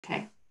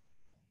Okay.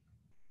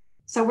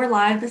 So we're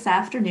live this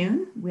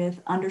afternoon with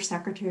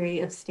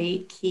Undersecretary of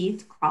State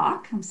Keith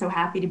Krach. I'm so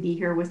happy to be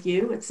here with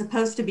you. It's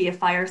supposed to be a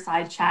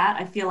fireside chat.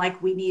 I feel like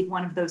we need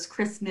one of those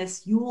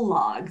Christmas Yule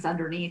logs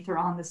underneath or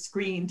on the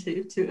screen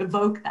to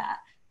evoke that.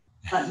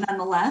 But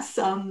nonetheless,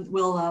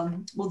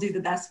 we'll do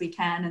the best we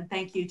can. And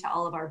thank you to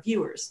all of our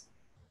viewers.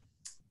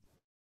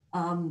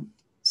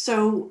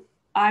 So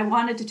I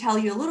wanted to tell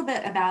you a little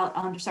bit about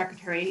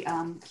Undersecretary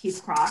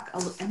Keith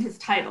Krach and his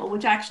title,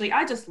 which actually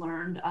I just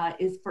learned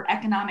is for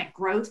Economic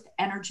Growth,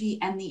 Energy,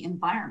 and the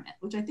Environment,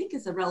 which I think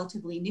is a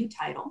relatively new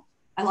title.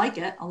 I like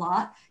it a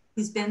lot.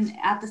 He's been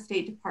at the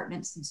State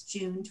Department since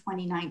June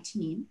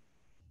 2019.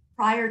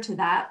 Prior to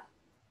that,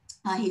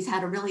 he's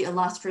had a really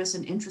illustrious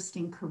and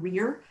interesting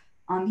career.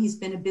 He's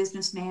been a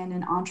businessman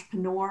and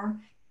entrepreneur.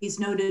 He's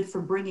noted for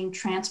bringing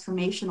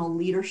transformational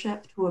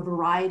leadership to a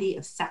variety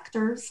of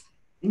sectors,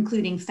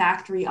 including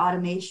factory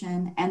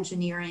automation,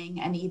 engineering,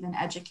 and even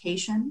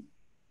education.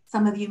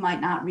 Some of you might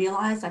not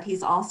realize that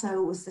he's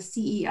also was the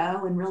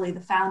CEO and really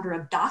the founder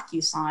of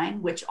DocuSign,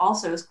 which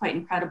also is quite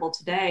incredible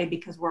today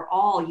because we're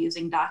all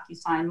using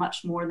DocuSign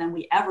much more than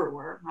we ever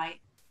were, right?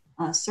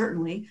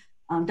 Certainly.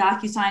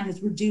 DocuSign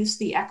has reduced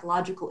the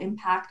ecological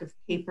impact of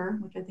paper,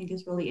 which I think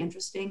is really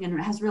interesting and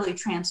has really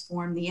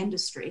transformed the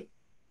industry.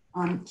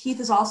 Keith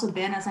has also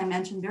been, as I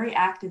mentioned, very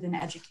active in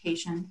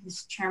education.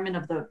 He's chairman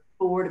of the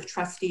board of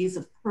trustees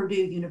of Purdue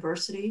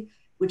University,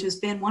 which has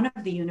been one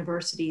of the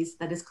universities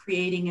that is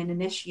creating and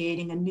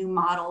initiating a new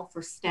model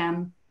for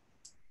STEM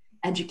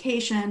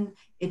education.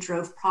 It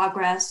drove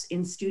progress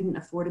in student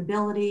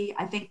affordability.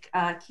 I think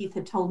Keith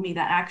had told me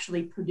that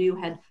actually Purdue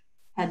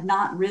had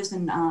not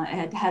risen,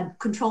 had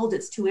controlled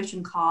its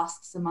tuition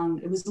costs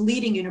it was the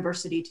leading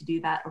university to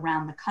do that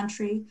around the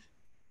country.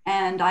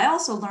 And I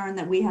also learned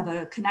that we have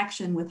a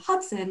connection with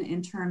Hudson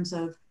in terms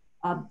of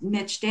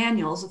Mitch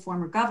Daniels, a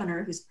former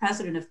governor who's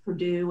president of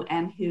Purdue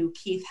and who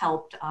Keith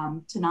helped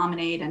to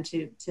nominate and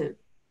to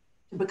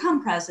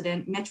become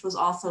president. Mitch was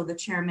also the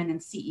chairman and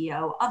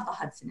CEO of the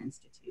Hudson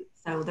Institute.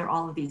 So there are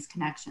all of these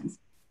connections.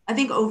 I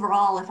think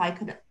overall, if I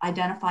could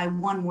identify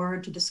one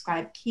word to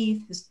describe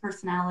Keith, his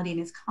personality and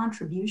his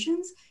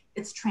contributions,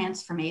 it's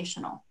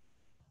transformational.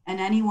 And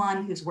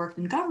anyone who's worked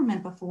in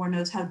government before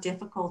knows how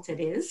difficult it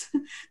is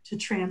to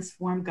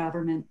transform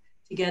government,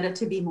 to get it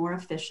to be more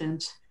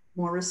efficient,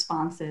 more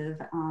responsive.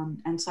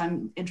 And so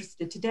I'm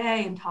interested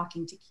today in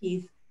talking to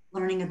Keith,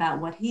 learning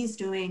about what he's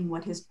doing,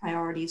 what his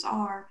priorities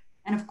are,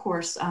 and of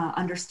course,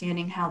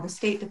 understanding how the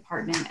State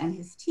Department and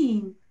his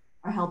team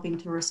are helping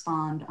to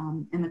respond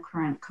in the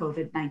current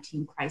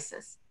COVID-19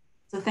 crisis.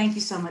 So thank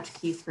you so much,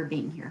 Keith, for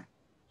being here.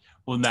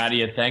 Well,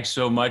 Nadia, thanks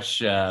so much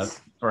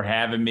for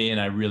having me,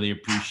 and I really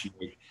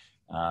appreciate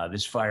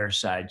this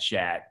fireside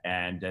chat.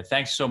 And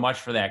thanks so much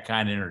for that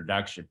kind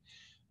introduction.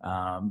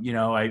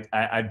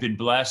 I've been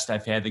blessed.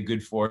 I've had the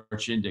good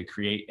fortune to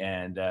create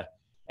and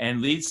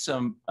lead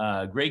some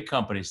great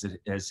companies that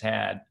has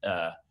had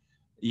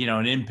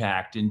an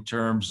impact in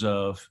terms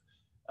of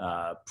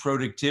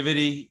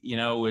productivity,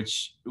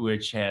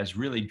 which has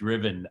really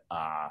driven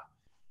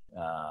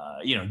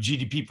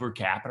GDP per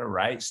capita,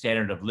 right?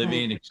 Standard of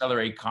living, right.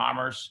 Accelerate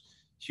commerce,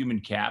 human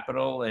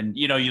capital. And,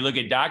 you look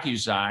at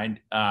DocuSign,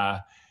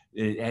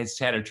 it has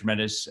had a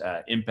tremendous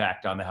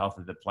impact on the health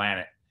of the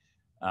planet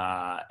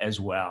as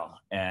well.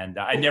 And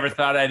I never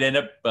thought I'd end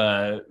up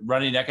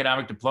running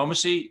economic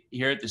diplomacy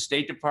here at the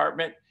State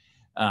Department.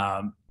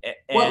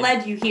 What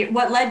led you here?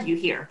 What led you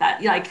here?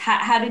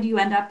 How did you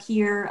end up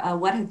here?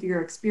 What have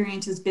your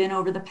experiences been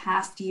over the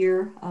past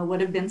year?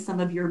 What have been some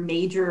of your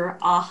major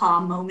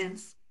aha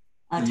moments?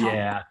 Tell me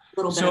a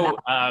little bit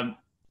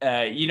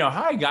about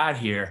how I got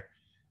here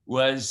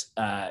was,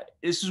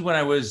 this is when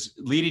I was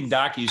leading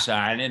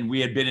DocuSign, and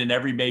we had been in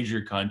every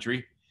major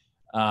country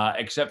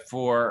except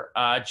for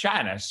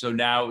China. So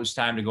now it was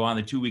time to go on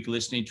the 2-week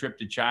listening trip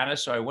to China.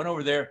 So I went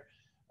over there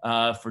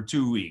for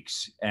 2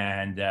 weeks,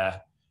 and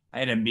I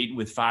had a meeting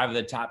with 5 of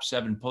the top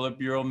 7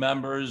 Politburo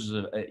members,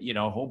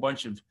 a whole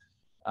bunch of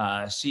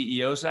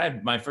CEOs.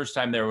 My first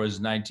time there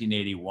was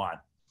 1981,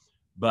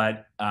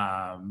 but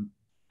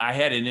I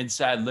had an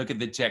inside look at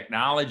the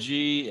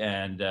technology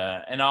and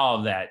all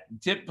of that,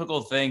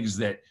 typical things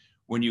that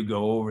when you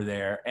go over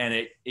there,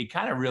 and it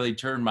kind of really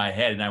turned my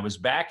head. And I was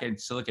back in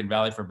Silicon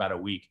Valley for about a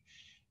week,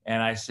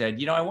 and I said,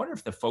 I wonder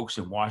if the folks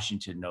in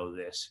Washington know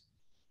this.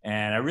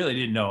 And I really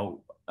didn't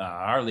know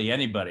hardly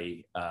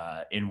anybody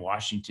in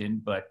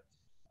Washington, but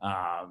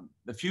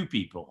a few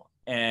people.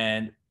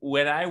 And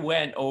when I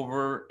went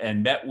over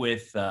and met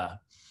with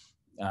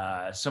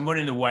someone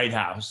in the White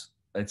House,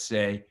 let's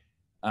say,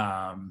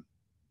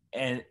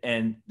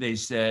 and they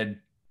said,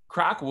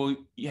 Krach, well,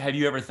 have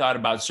you ever thought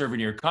about serving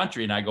your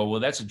country? And I go,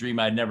 well, that's a dream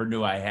I never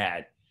knew I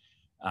had.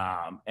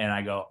 And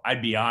I go,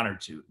 I'd be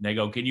honored to. And they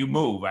go, can you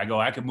move? I go,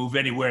 I can move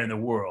anywhere in the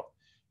world.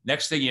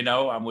 Next thing you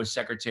know, I'm with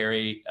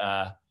Secretary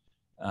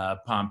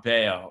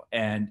Pompeo.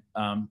 And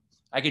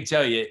I can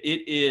tell you,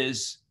 it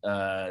is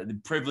the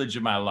privilege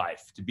of my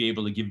life to be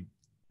able to give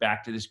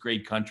back to this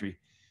great country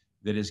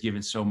that has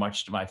given so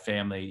much to my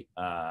family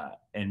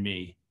and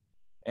me.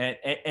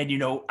 And you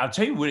know, I'll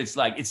tell you what it's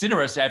like. It's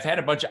interesting. I've had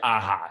a bunch of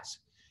ahas.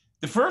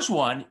 The first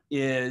one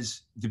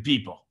is the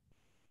people.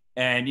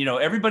 And, you know,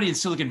 everybody in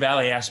Silicon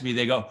Valley asks me,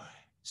 they go,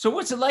 so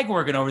what's it like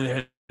working over there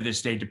at the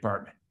State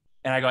Department?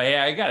 And I go,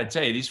 yeah, I got to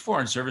tell you, these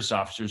foreign service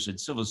officers and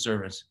civil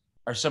servants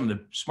are some of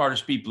the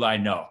smartest people I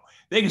know.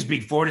 They can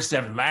speak 4 to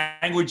 7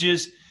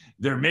 languages.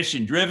 They're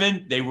mission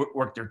driven. They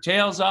work their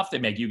tails off. They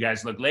make you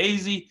guys look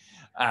lazy.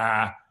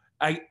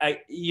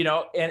 You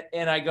know,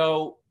 and I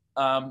go,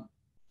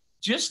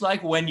 just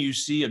like when you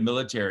see a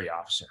military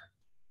officer,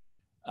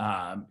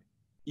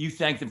 you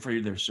thank them for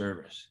their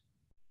service.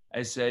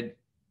 I said,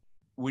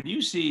 when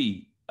you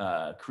see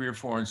career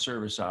foreign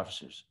service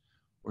officers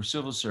or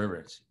civil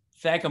servants,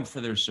 thank them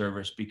for their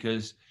service,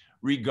 because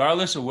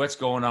regardless of what's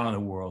going on in the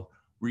world,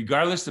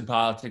 regardless of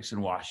politics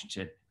in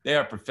Washington, they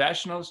are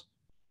professionals.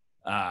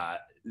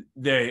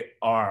 They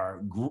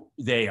are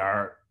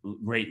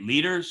great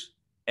leaders,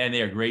 and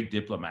they are great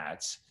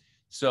diplomats.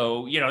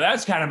 So, you know,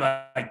 that's kind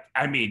of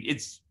I mean,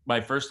 it's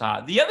my first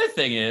thought. The other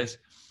thing is,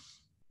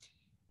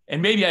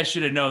 and maybe I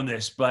should have known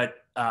this,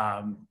 but,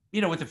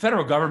 you know, what the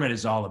federal government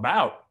is all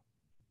about,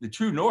 the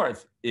true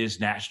north is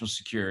national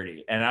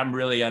security. And I'm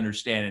really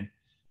understanding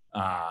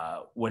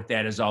what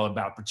that is all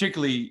about,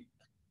 particularly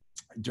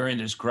during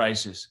this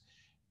crisis.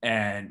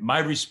 And my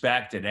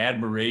respect and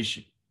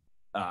admiration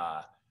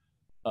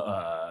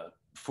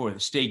for the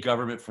state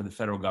government, for the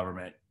federal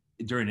government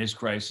during this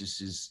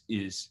crisis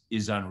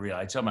is unreal.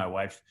 I tell my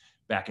wife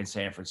back in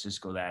San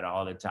Francisco that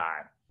all the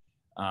time.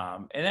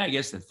 And then I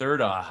guess the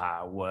third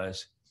aha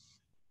was,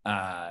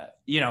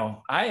 you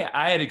know,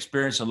 I had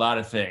experienced a lot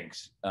of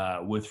things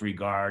with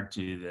regard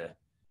to the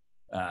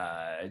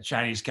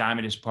Chinese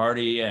Communist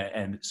Party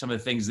and some of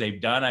the things they've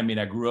done. I mean,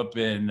 I grew up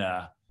in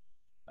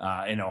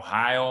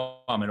Ohio.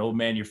 I'm an old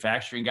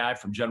manufacturing guy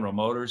from General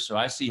Motors, so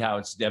I see how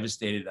it's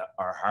devastated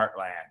our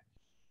heartland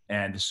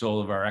and the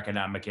soul of our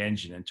economic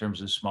engine in terms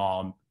of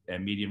small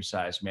and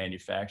medium-sized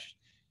manufacturing.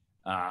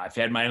 I've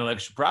had my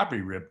intellectual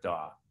property ripped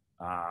off.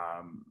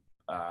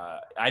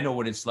 I know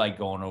what it's like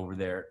going over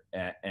there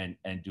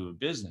and doing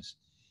business.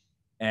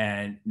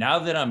 And now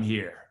that I'm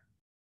here,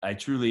 I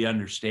truly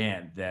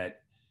understand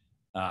that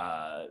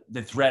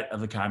the threat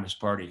of the Communist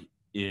Party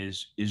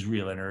is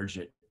real and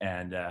urgent.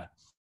 And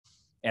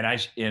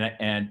you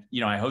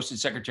know, I hosted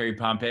Secretary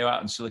Pompeo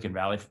out in Silicon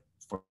Valley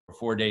for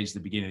 4 days at the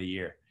beginning of the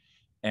year.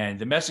 And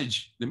the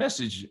message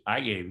I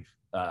gave,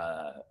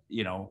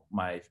 you know,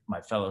 my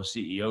fellow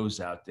CEOs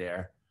out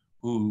there,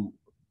 who,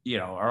 you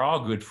know, are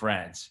all good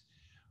friends,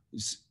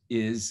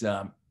 is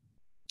you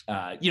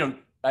know,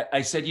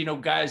 I said, you know,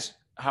 guys,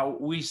 how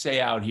we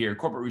say out here,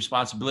 corporate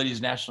responsibility is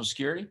national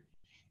security.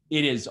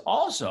 It is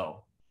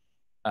also,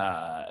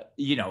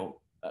 you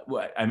know,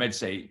 I meant to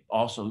say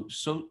also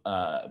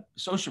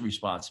social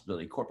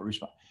responsibility, corporate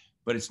responsibility,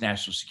 but it's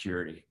national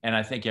security. And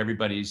I think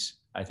everybody's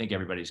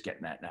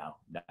getting that now,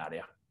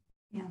 Nadia.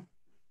 Yeah.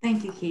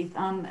 Thank you, Keith.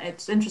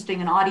 It's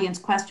interesting. An audience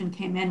question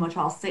came in, which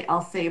I'll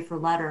save for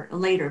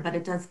later, but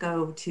it does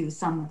go to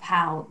some of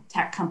how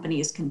tech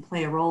companies can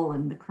play a role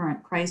in the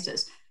current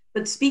crisis.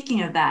 But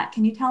speaking of that,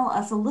 can you tell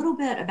us a little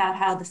bit about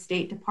how the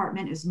State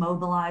Department is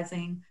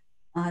mobilizing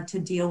to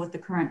deal with the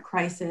current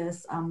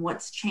crisis?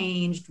 What's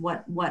changed?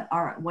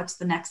 What's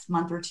the next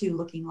month or two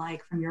looking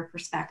like from your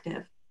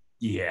perspective?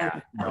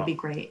 Yeah, that would be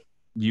great.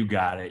 You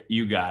got it.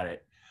 You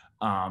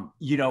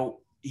know,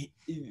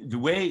 the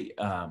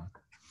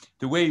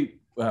way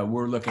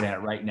we're looking at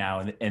it right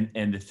now,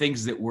 and the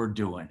things that we're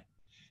doing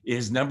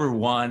is, number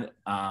one,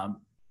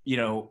 you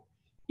know,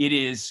 it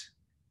is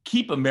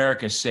keep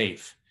America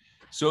safe.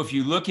 So if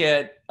you look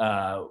at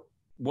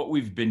what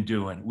we've been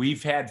doing, we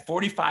have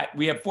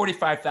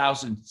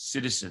 45,000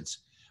 citizens,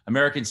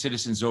 American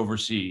citizens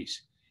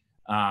overseas.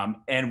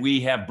 And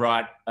we have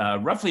brought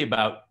roughly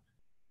about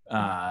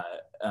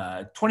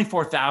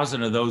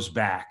 24,000 of those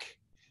back.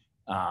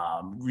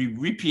 We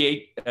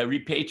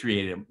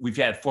repatriated them. We've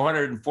had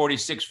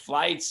 446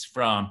 flights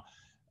from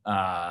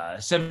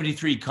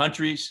 73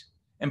 countries.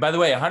 And by the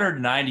way,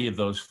 190 of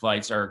those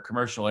flights are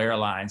commercial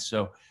airlines.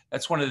 So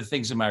that's one of the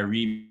things in my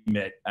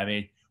remit. I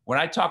mean, when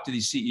I talk to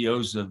these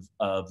CEOs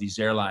of these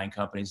airline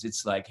companies,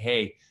 it's like,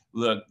 hey,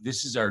 look,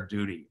 this is our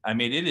duty. I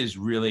mean, it is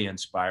really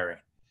inspiring.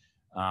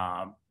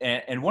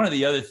 And one of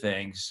the other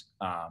things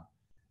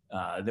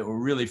that we're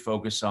really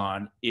focused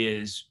on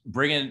is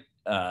bringing,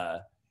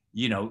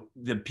 you know,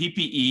 the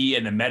PPE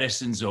and the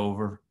medicines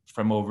over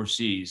from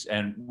overseas,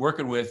 and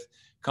working with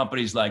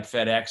companies like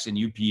FedEx and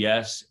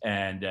UPS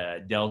and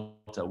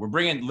Delta. We're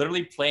bringing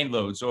literally plane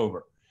loads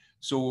over.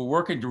 So we're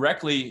working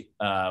directly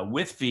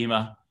with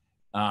FEMA.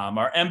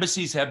 Our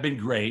embassies have been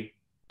great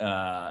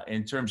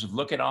in terms of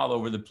looking all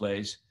over the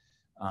place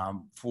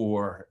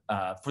for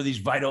these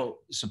vital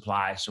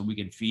supplies, so we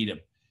can feed them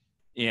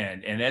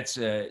in. And that's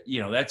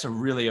you know, that's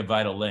really a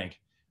vital link.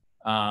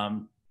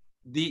 The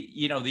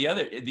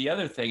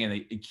other thing in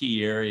the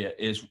key area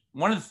is,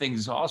 one of the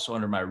things also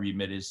under my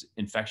remit is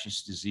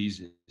infectious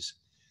diseases.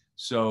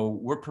 So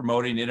we're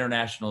promoting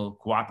international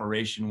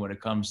cooperation when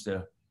it comes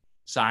to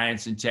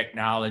science and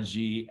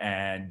technology,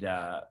 and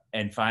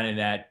finding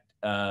that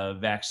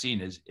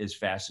vaccine as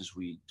fast as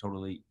we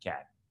totally can.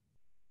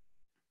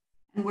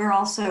 And we're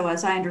also,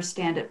 as I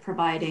understand it,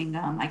 providing,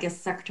 I guess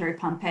Secretary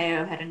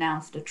Pompeo had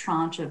announced a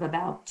tranche of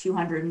about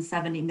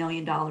 $270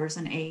 million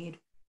in aid,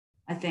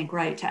 I think,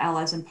 right, to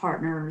allies and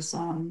partners,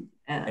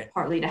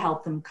 partly to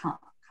help them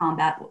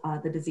combat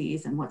the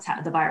disease and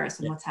the virus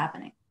and what's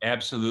happening.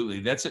 Absolutely.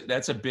 That's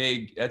a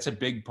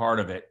big part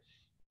of it.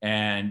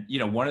 And,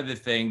 one of the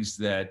things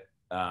that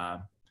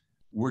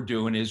we're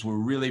doing is we're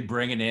really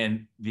bringing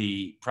in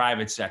the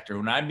private sector.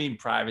 When I mean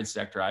private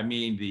sector, I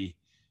mean the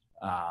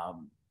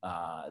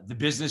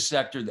business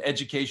sector, the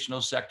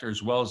educational sector,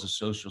 as well as the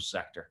social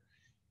sector.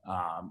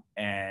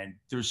 And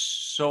there's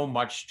so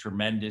much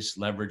tremendous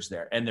leverage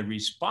there. And the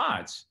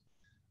response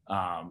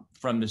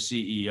from the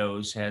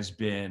CEOs has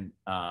been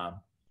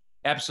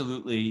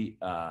absolutely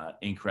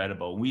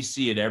incredible. We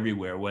see it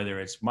everywhere, whether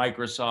it's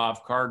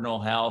Microsoft, Cardinal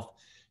Health,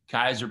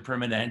 Kaiser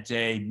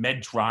Permanente,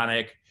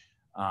 Medtronic.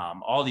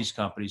 All these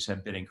companies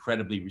have been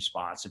incredibly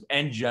responsive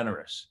and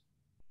generous.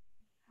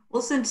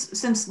 Well,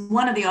 since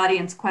one of the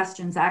audience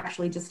questions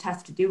actually just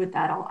has to do with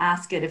that, I'll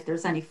ask it if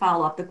there's any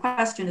follow-up. The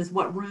question is,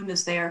 what room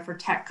is there for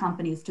tech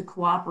companies to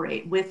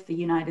cooperate with the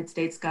United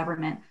States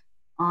government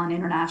on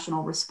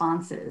international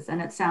responses? And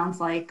it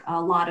sounds like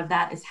a lot of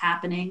that is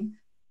happening,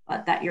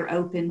 but that you're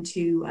open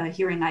to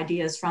hearing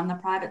ideas from the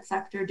private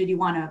sector. Did you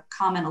want to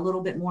comment a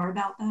little bit more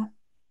about that?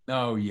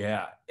 Oh,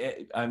 yeah.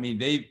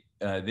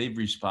 They've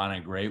responded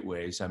in great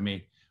ways. I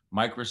mean,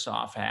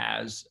 Microsoft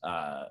has,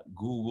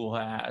 Google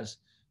has,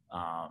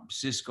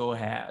 Cisco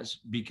has,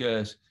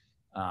 because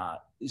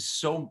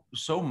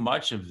so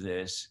much of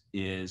this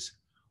is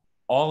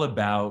all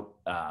about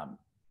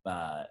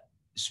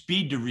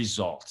speed to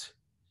result,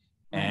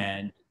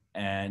 and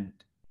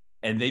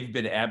they've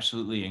been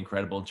absolutely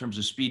incredible in terms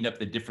of speeding up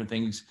the different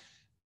things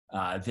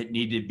that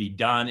need to be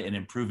done and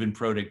improving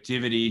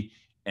productivity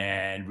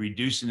and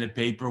reducing the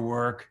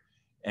paperwork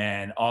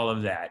and all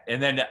of that.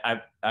 And then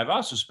I've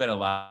also spent a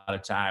lot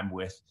of time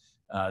with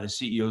the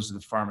CEOs of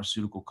the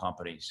pharmaceutical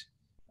companies.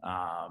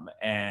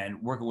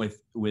 And working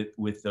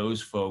with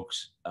those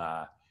folks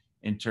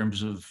in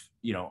terms of,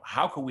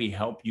 how can we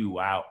help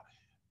you out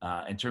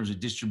in terms of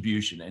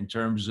distribution, in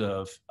terms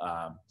of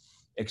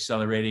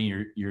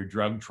accelerating your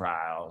drug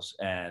trials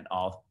and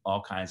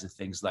all kinds of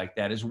things like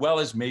that, as well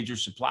as major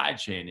supply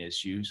chain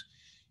issues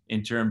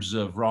in terms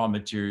of raw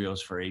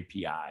materials for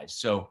APIs.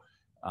 So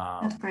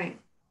that's great.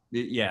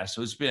 Yeah,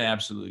 so it's been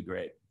absolutely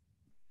great.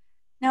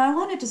 Now, I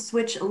wanted to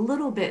switch a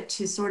little bit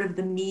to sort of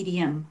the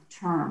medium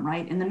term,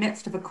 right? In the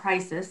midst of a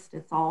crisis,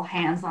 it's all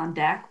hands on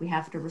deck. We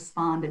have to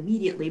respond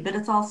immediately, but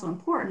it's also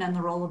important in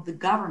the role of the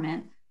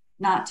government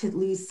not to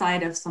lose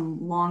sight of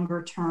some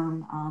longer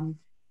term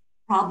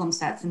problem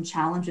sets and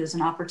challenges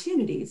and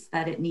opportunities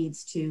that it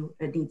needs to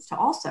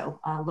also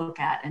look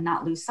at and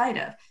not lose sight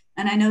of.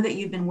 And I know that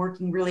you've been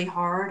working really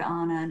hard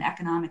on an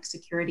economic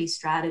security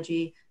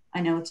strategy. I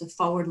know it's a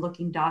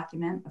forward-looking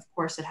document. Of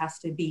course, it has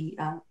to be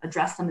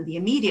address some of the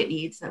immediate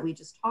needs that we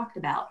just talked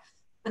about.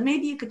 But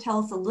maybe you could tell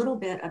us a little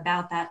bit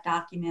about that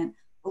document,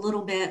 a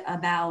little bit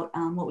about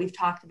what we've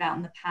talked about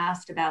in the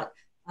past, about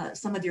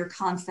some of your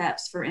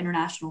concepts for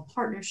international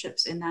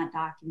partnerships in that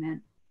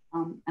document.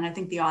 And I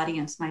think the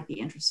audience might be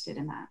interested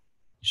in that.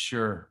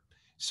 Sure.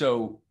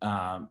 So,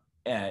 and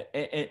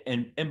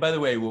by the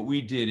way, what we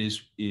did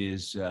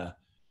is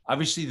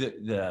obviously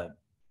the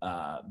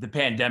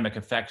pandemic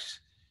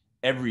affects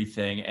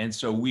everything. And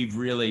so we've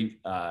really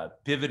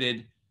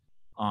pivoted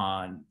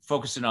on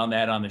focusing on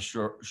that on the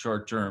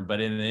short term, but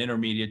in the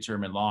intermediate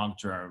term and long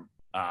term,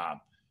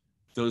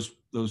 those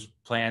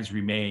plans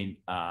remain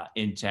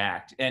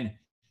intact. And,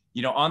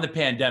 on the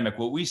pandemic,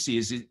 what we see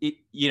is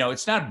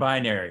it's not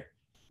binary.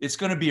 It's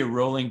going to be a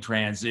rolling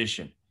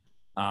transition.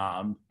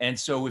 And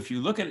so if you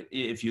look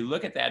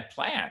at that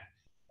plan,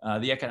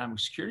 the economic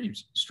security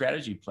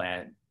strategy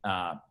plan,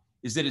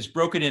 is that it's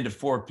broken into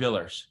 4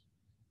 pillars.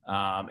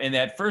 And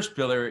that first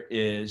pillar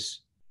is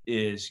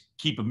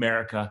keep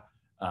America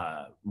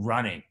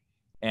running,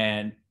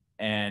 and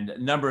a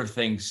number of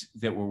things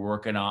that we're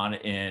working on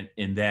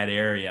in that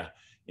area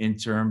in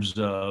terms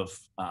of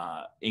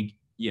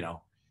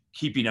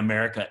keeping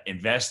America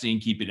investing,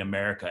 keeping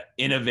America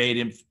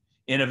innovating,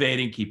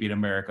 keeping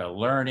America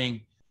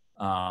learning,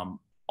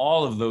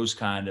 all of those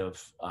kind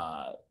of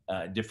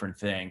different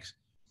things.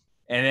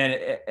 And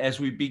then as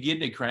we begin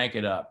to crank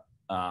it up,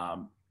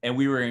 and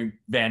we were in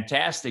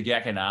fantastic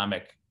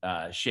economic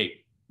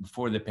shape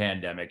before the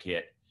pandemic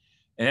hit.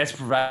 And that's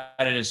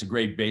provided us a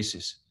great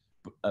basis.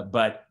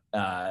 But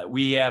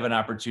we have an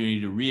opportunity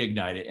to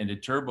reignite it and to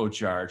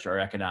turbocharge our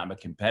economic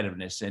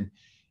competitiveness.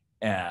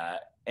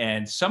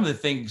 And some of the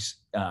things,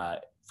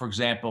 for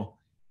example,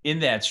 in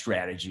that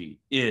strategy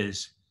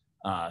is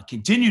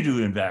continue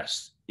to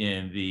invest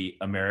in the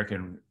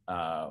American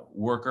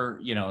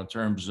worker, in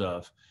terms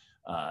of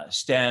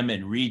STEM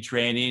and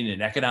retraining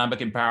and economic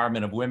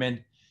empowerment of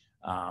women.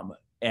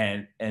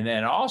 And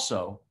then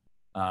also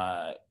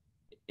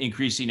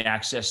increasing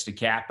access to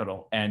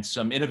capital and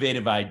some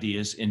innovative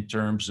ideas in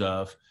terms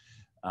of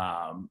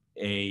an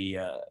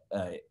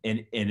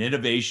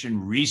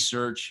innovation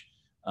research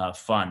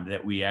fund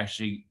that we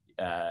actually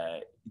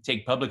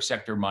take public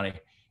sector money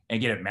and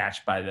get it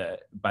matched by the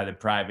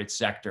private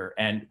sector,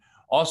 and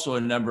also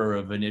a number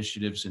of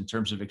initiatives in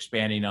terms of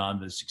expanding on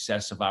the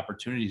success of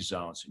opportunity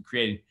zones and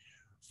creating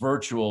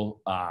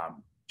virtual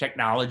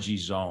technology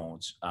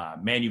zones,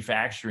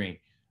 manufacturing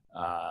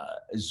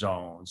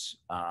zones,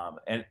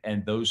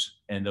 and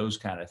those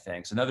kind of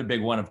things. Another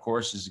big one, of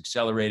course, is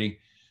accelerating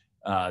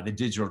the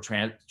digital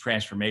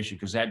transformation,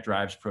 because that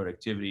drives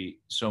productivity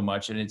so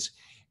much. And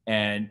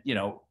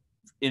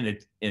in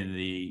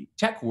the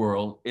tech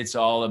world, it's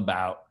all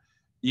about,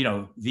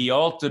 the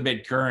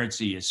ultimate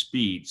currency is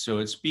speed. So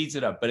it speeds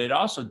it up, but it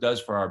also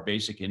does for our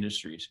basic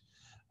industries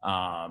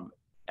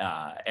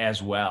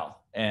as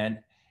well. And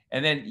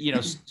then,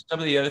 some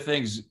of the other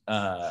things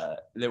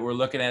that we're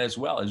looking at as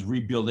well is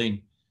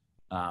rebuilding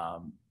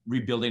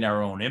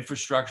our own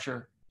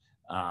infrastructure.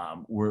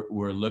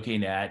 We're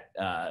looking at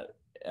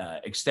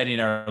extending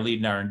our lead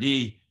in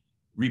R&D,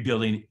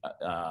 rebuilding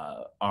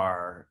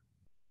our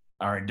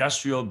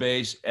industrial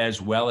base,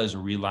 as well as a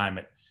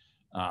realignment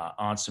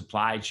on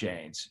supply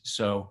chains.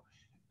 So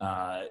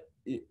I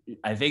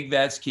think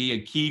that's key. A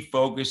key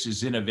focus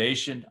is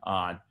innovation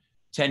on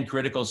 10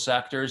 critical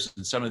sectors.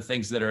 And some of the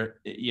things that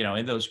are,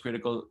 in those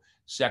critical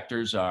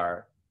sectors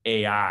are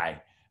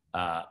AI,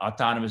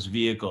 autonomous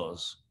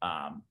vehicles,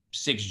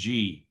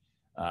 6G,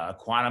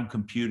 quantum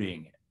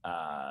computing,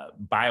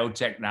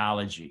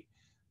 biotechnology,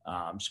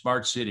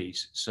 smart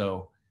cities.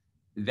 So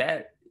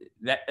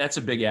that's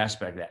a big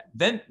aspect of that.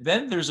 Then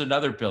there's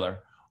another pillar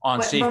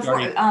on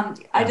safeguarding.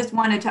 I just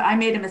wanted to, I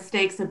made a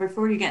mistake. So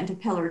before you get into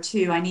pillar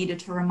 2, I needed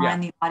to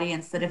remind the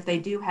audience that if they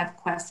do have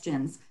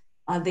questions,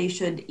 they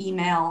should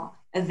email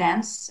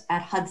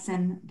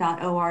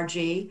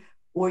events@hudson.org,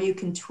 or you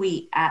can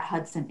tweet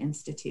 @Hudson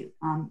Institute.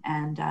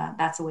 And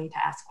that's a way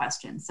to ask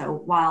questions. So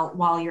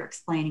while you're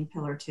explaining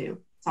pillar 2,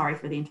 sorry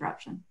for the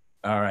interruption.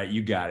 All right,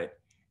 you got it.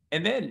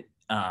 And then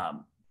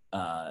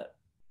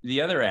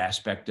the other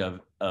aspect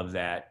of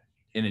that,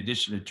 in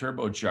addition to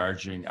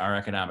turbocharging our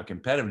economic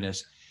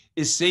competitiveness,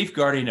 is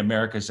safeguarding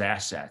America's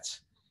assets,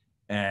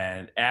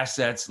 and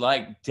assets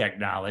like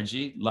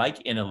technology,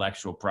 like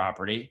intellectual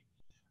property,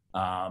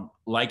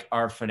 like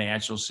our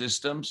financial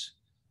systems,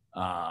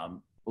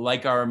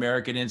 like our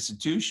American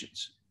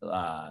institutions,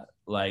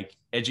 like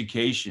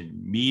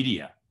education,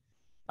 media,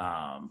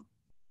 all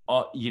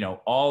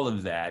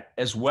of that,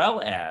 as well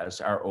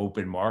as our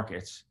open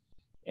markets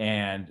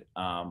and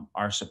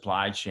our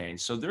supply chain.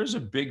 So there's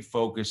a big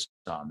focus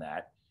on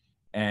that.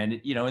 And,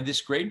 in this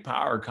great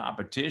power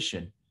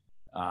competition,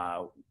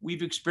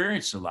 we've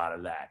experienced a lot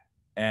of that.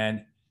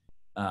 And,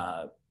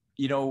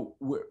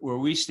 where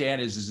we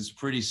stand is it's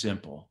pretty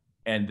simple.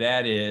 And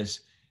that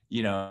is,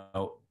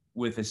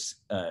 with a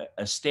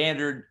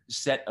standard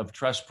set of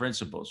trust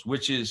principles,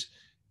 which is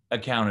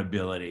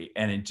accountability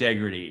and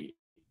integrity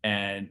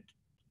and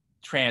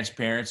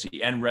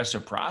transparency and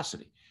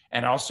reciprocity,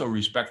 and also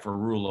respect for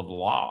rule of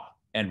law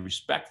and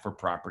respect for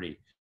property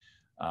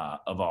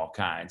of all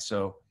kinds.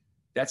 So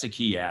that's a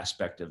key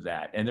aspect of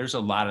that. And there's a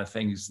lot of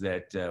things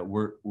that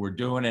we're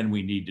doing and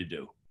we need to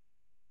do.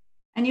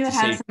 And you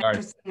had some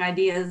interesting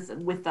ideas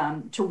with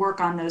to work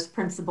on those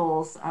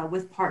principles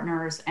with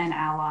partners and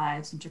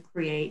allies, and to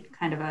create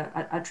kind of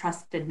a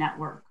trusted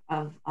network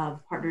of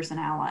partners and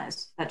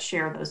allies that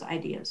share those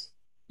ideas.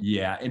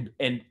 Yeah,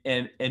 and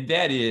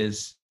that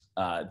is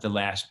the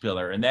last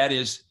pillar, and that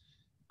is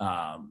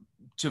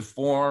to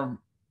form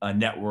a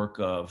network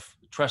of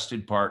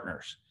trusted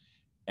partners.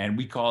 And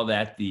we call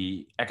that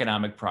the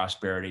Economic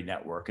Prosperity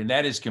Network. And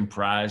that is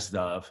comprised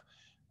of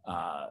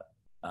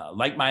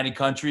like-minded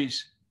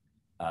countries,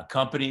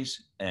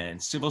 companies,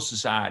 and civil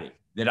society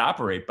that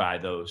operate by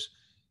those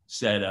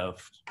set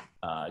of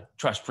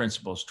trust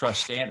principles,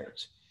 trust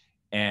standards.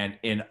 And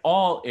in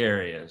all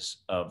areas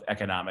of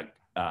economic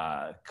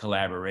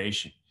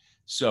collaboration.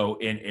 So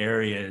in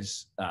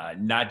areas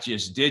not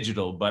just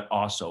digital, but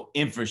also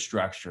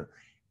infrastructure,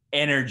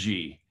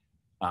 energy,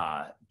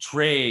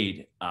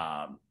 trade,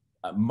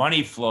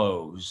 money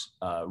flows,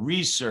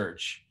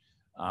 research,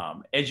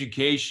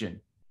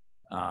 education.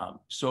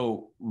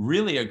 So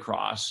really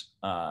across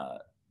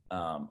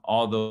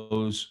all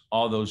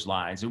those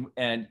lines.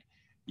 And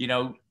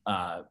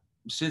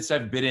since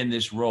I've been in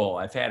this role,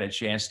 I've had a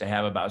chance to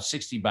have about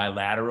 60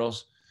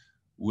 bilaterals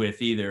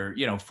with either,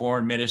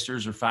 foreign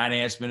ministers or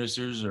finance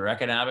ministers or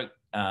economic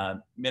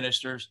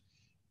ministers.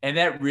 And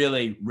that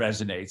really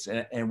resonates.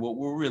 And what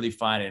we're really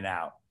finding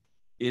out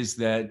is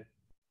that,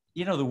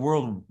 the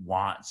world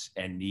wants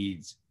and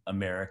needs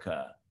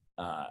America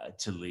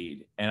to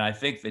lead. And I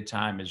think the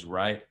time is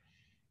right.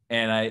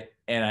 And I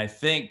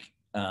think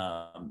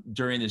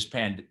during this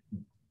pandemic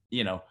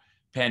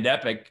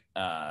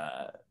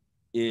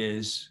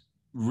is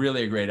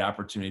really a great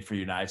opportunity for the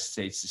United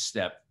States to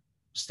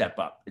step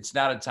up. It's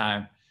not a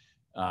time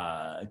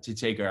to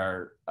take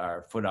our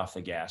foot off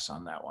the gas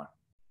on that one.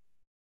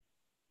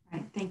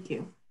 Right, thank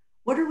you.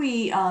 What are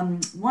we,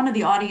 one of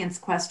the audience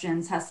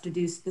questions has to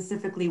do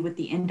specifically with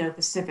the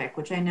Indo-Pacific,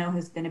 which I know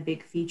has been a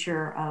big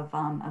feature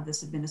of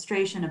this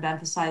administration, of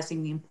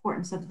emphasizing the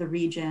importance of the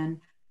region.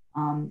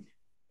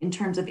 In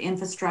terms of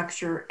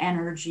infrastructure,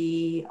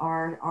 energy,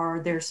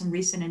 are there some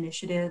recent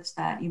initiatives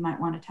that you might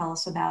want to tell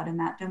us about in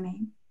that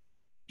domain?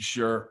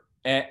 Sure.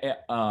 And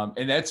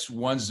that's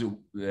ones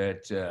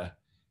that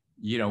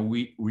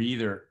we're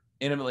either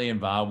intimately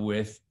involved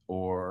with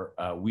or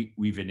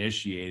we've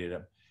initiated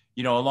them.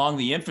 Along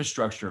the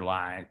infrastructure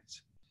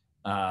lines,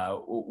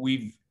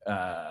 we've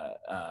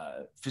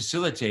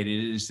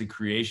facilitated is the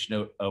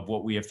creation of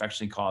what we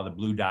affectionately call the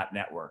Blue Dot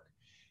Network.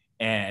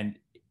 And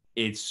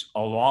it's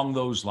along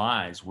those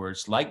lines where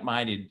it's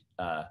like-minded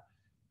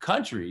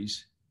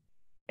countries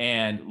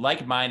and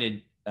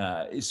like-minded,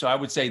 so I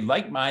would say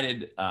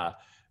like-minded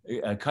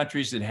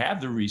countries that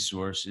have the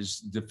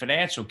resources, the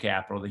financial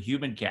capital, the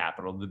human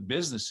capital, the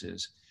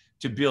businesses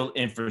to build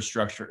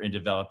infrastructure in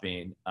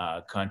developing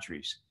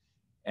countries.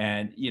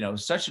 And,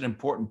 such an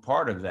important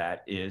part of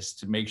that is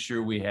to make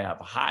sure we have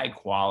high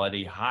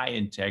quality, high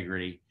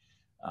integrity,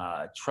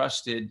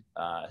 trusted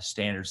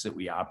standards that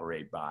we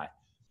operate by.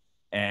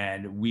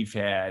 And we've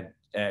had,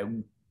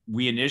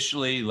 we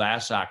initially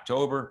last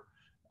October,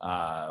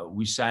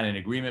 we signed an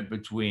agreement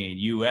between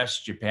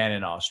US, Japan,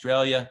 and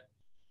Australia.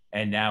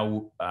 And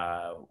now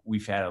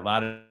we've had a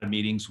lot of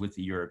meetings with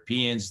the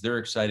Europeans. They're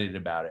excited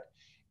about it.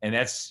 And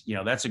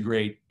that's a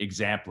great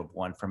example of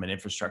one from an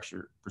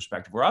infrastructure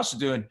perspective. We're also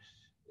doing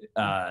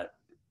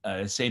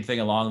same thing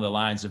along the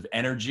lines of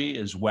energy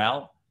as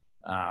well.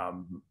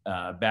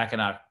 Back in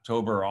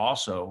October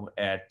also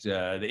at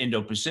the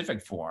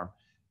Indo-Pacific Forum,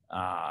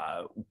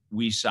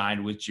 we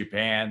signed with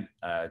Japan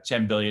a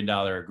 $10 billion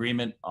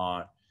agreement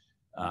on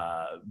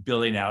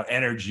building out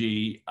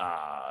energy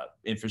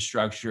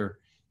infrastructure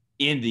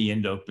in the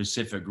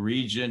Indo-Pacific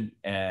region.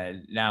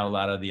 And now a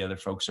lot of the other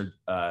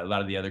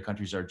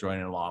countries are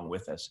joining along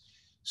with us.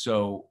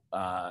 So,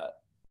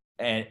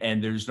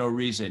 and there's no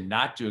reason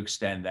not to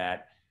extend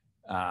that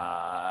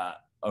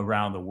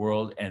around the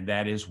world. And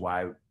that is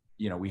why,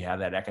 we have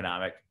that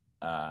economic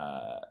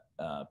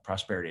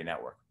prosperity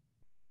network.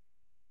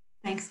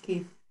 Thanks,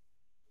 Keith.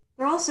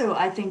 There also,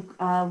 I think,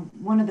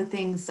 one of the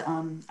things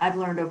I've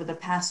learned over the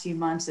past few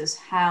months is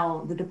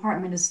how the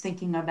department is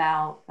thinking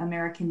about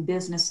American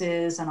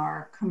businesses and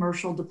our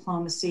commercial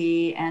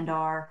diplomacy and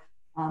our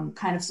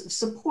kind of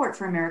support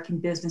for American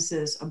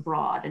businesses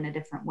abroad in a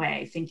different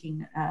way,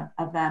 thinking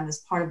of them as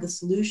part of the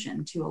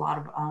solution to a lot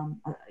of,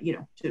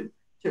 to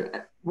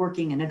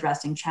working and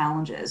addressing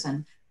challenges.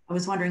 And I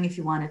was wondering if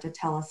you wanted to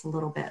tell us a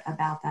little bit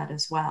about that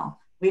as well.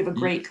 We have a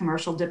great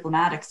commercial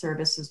diplomatic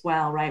service as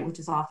well, right, which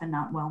is often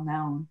not well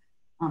known.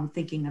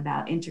 Thinking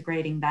about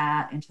integrating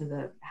that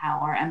into how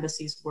our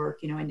embassies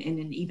work, in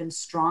an even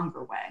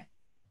stronger way.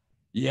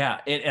 Yeah,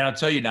 and I'll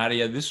tell you,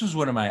 Nadia, this was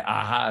one of my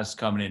ahas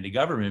coming into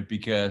government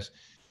because,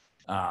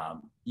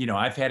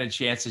 I've had a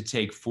chance to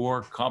take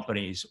 4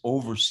 companies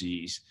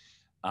overseas,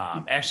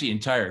 actually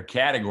entire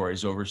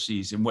categories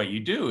overseas. And what you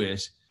do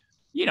is,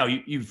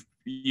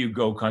 you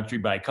go country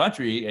by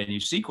country and you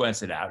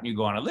sequence it out and you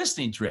go on a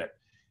listening trip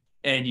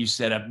and you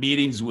set up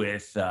meetings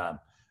with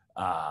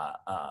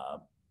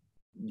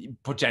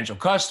potential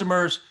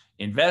customers,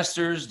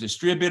 investors,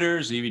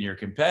 distributors, even your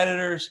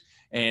competitors.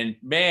 And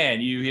man,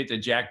 you hit the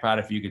jackpot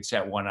if you could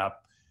set one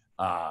up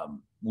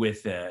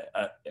with a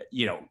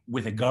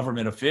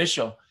government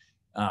official,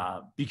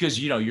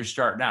 because you're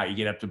starting out. You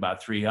get up to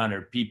about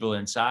 300 people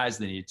in size,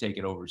 then you take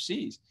it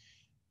overseas.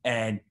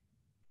 And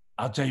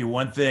I'll tell you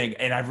one thing,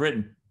 and I've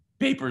written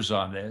papers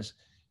on this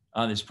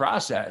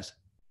process.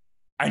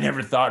 I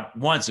never thought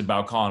once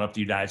about calling up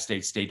the United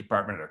States State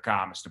Department or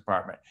Commerce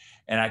Department,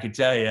 and I can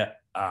tell you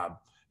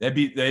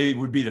they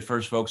would be the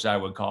first folks I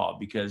would call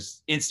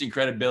because instant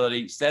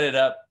credibility, set it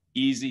up,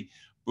 easy,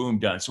 boom,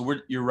 done. So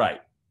you're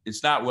right.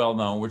 It's not well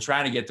known. We're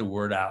trying to get the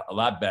word out a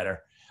lot better.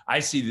 I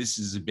see this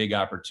as a big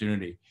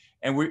opportunity,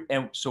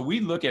 and so we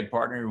look at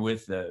partnering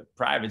with the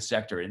private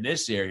sector in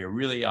this area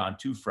really on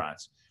 2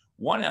 fronts.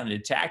 One on the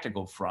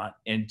tactical front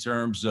in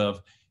terms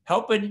of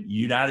helping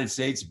United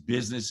States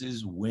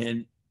businesses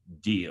win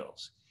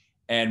deals.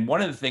 And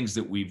one of the things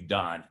that we've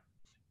done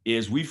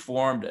is we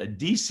formed a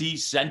DC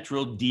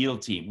Central Deal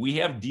Team. We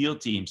have deal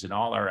teams in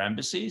all our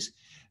embassies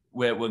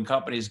when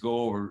companies go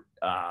over,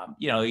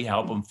 you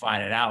help them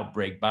find it out,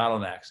 break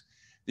bottlenecks.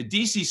 The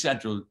DC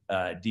Central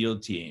Deal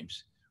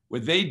Teams,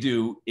 what they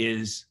do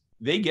is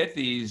they get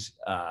these,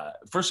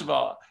 first of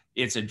all,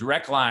 it's a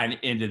direct line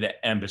into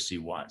the embassy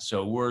one.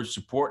 So we're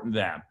supporting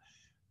them.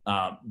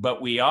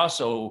 But we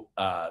also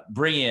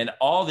bring in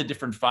all the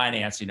different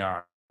financing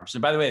arms.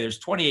 And by the way, there's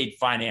 28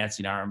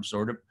 financing arms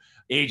or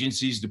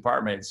agencies,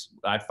 departments,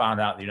 I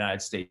found out in the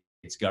United States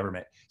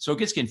government. So it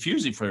gets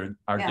confusing for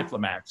our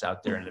diplomats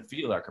out there in the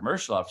field, our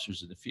commercial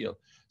officers in the field.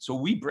 So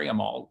we bring them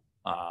all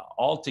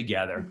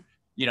together,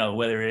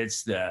 whether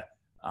it's the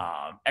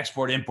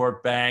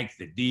Export-Import Bank,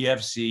 the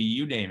DFC,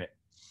 you name it.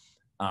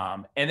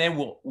 And then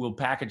we'll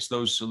package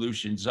those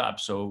solutions up.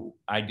 So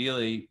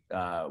ideally,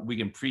 we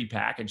can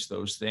pre-package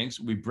those things.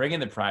 We bring in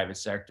the private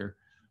sector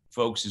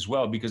folks as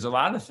well, because a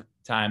lot of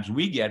times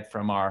we get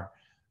from our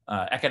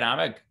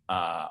economic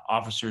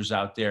officers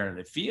out there in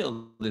the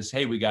field is,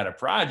 hey, we got a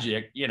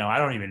project. I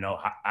don't even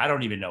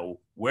know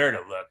where to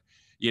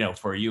look,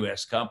 for a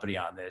U.S. company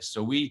on this.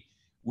 So we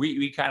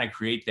kind of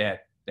create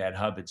that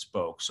hub and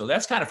spoke. So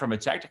that's kind of from a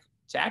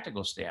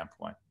tactical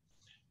standpoint.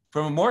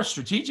 From a more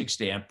strategic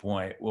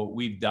standpoint, what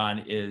we've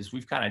done is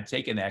we've kind of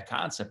taken that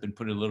concept and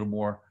put it a little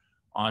more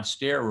on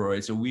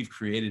steroids. And we've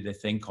created a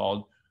thing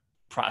called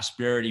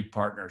prosperity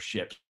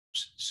partnerships.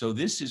 So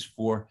this is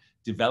for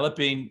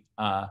developing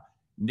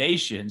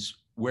nations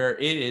where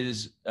it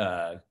is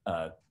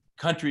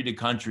country to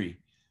country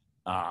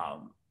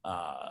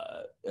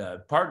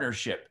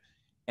partnership.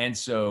 And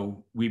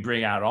so we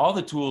bring out all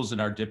the tools in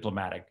our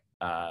diplomatic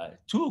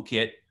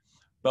toolkit,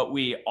 but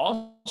we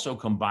also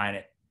combine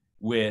it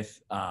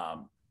with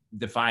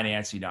the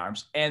financing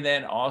arms, and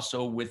then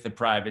also with the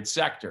private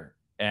sector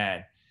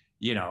and,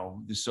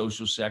 the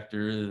social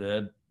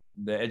sector,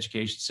 the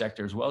education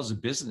sector, as well as the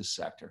business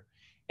sector.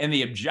 And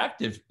the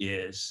objective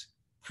is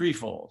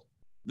threefold.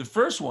 The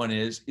first one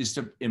is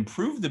to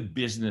improve the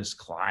business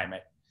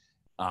climate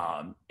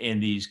in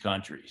these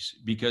countries,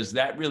 because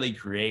that really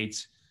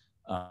creates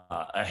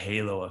a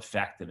halo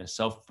effect and a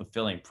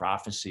self-fulfilling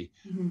prophecy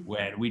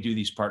when we do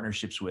these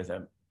partnerships with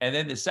them. And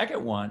then the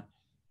second one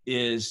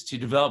is to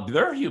develop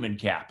their human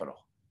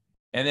capital.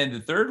 And then the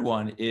third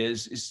one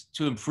is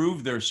to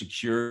improve their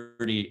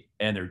security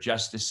and their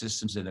justice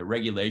systems and their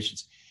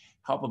regulations,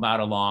 help them out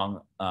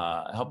along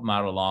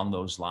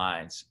those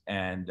lines.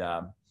 And,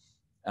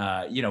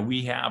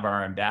 we have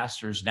our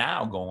ambassadors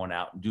now going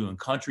out and doing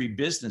country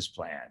business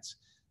plans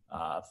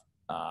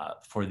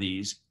for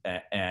these.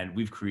 And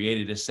we've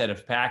created a set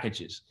of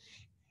packages.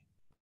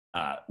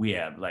 We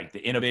have like the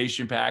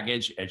innovation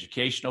package,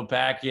 educational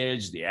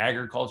package, the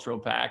agricultural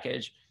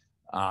package.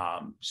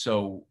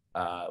 So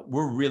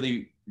we're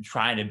really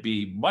trying to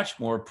be much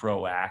more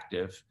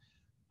proactive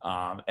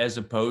as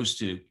opposed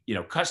to,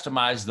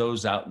 customize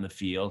those out in the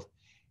field.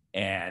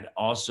 And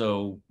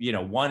also,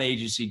 one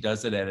agency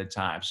does it at a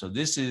time. So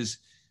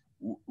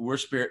we're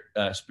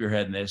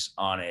spearheading this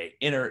on a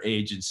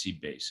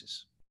interagency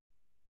basis.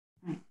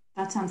 Right.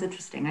 That sounds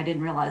interesting. I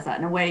didn't realize that.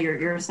 In a way,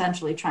 you're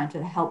essentially trying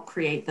to help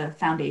create the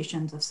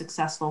foundations of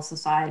successful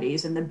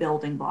societies and the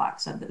building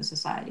blocks of those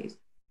societies.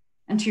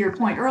 And to your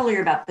point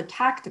earlier about the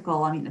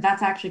tactical, I mean,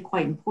 that's actually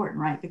quite important,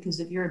 right? Because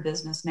if you're a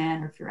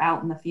businessman or if you're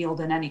out in the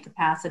field in any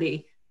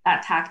capacity,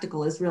 that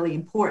tactical is really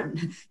important.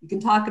 You can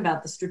talk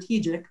about the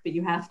strategic, but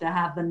you have to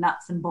have the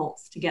nuts and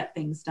bolts to get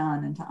things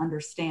done and to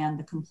understand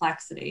the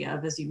complexity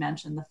of, as you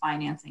mentioned, the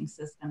financing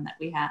system that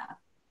we have.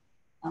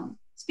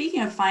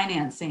 Speaking of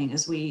financing,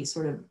 as we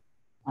sort of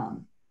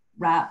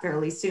wrap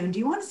fairly soon, do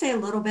you want to say a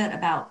little bit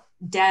about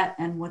debt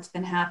and what's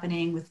been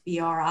happening with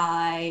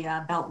BRI,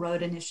 Belt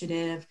Road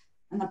Initiative,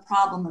 and the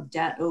problem of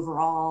debt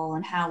overall,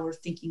 and how we're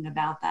thinking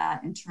about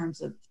that in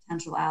terms of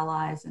potential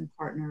allies and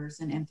partners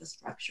and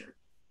infrastructure?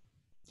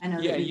 I know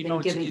that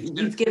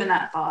you've given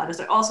that thought. As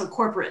also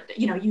corporate,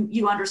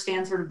 you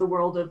understand sort of the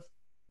world of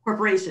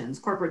corporations,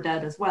 corporate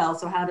debt as well.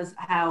 So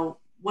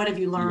what have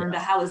you learned? Yeah.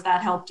 How has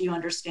that helped you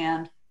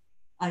understand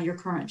your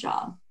current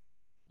job?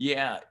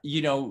 Yeah,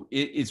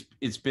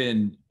 it's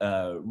been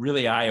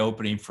really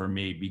eye-opening for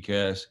me,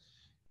 because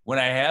when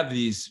I have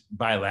these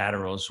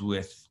bilaterals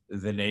with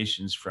the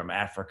nations from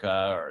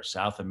Africa or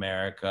South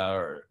America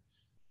or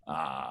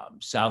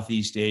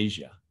Southeast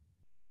Asia,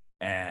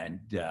 and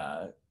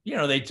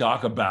they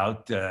talk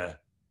about the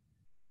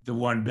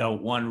One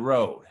Belt, One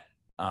Road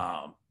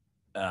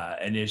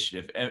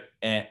initiative,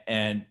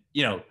 and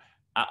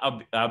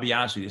I'll be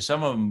honest with you,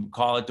 some of them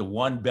call it the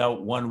One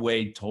Belt, One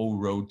Way toll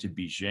road to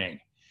Beijing,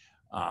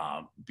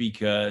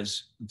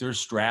 because they're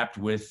strapped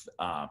with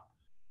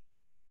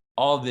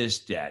all this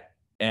debt.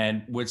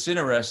 And what's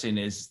interesting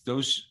is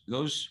those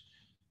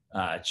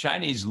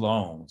Chinese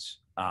loans,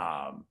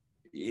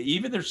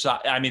 even their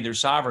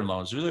sovereign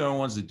loans, they're the only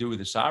ones that do with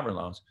the sovereign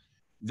loans.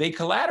 They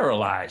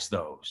collateralize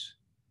those,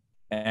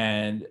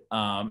 and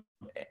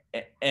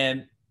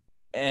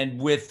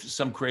with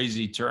some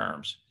crazy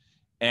terms,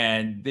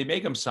 and they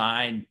make them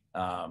sign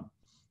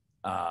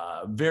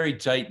very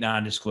tight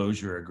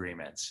non-disclosure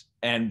agreements.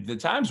 And the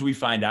times we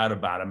find out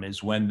about them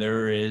is when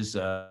there is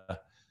a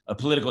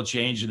political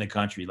change in the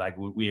country, like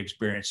we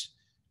experienced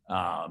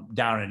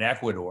down in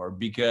Ecuador,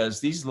 because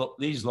these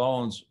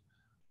loans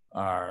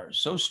are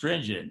so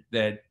stringent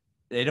that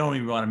they don't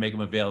even want to make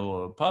them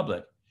available to the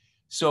public.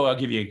 So I'll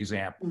give you an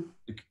example.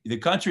 The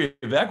country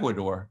of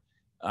Ecuador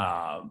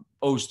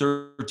owes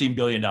 $13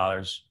 billion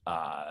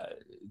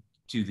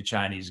to the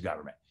Chinese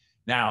government.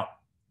 Now,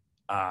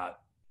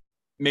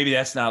 maybe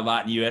that's not a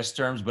lot in US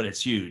terms, but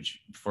it's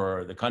huge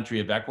for the country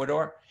of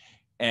Ecuador.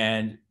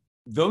 And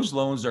those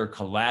loans are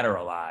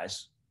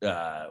collateralized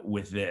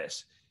with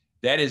this.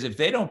 That is, if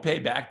they don't pay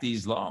back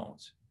these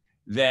loans,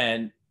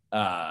 then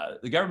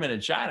the government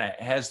of China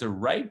has the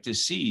right to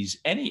seize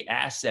any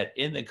asset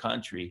in the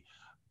country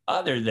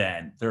other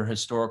than their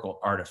historical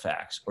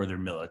artifacts or their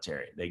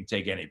military. They can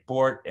take any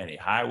port, any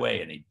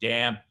highway, any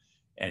dam,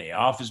 any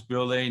office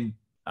building.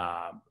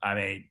 I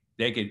mean,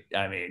 they could,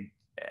 I mean,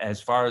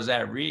 as far as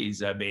that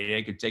reads, I mean,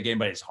 they could take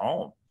anybody's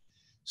home.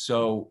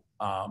 So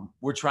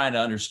we're trying to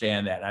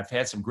understand that. I've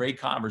had some great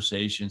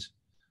conversations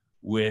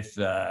with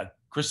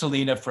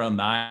Kristalina from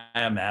the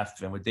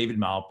IMF and with David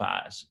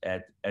Malpass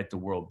at the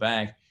World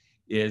Bank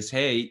is,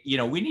 hey, you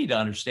know, we need to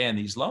understand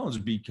these loans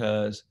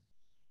because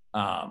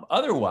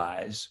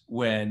otherwise,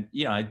 when,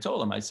 you know, I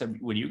told them, I said,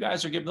 when you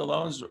guys are giving the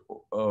loans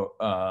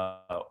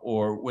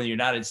or when the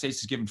United States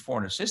is giving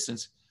foreign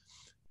assistance,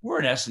 we're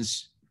in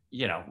essence,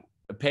 you know,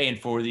 paying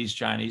for these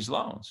Chinese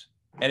loans.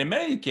 And in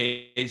many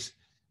cases,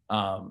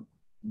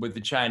 what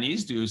the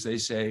Chinese do is they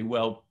say,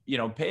 well, you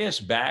know, pay us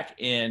back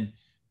in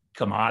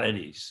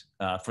commodities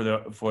for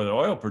the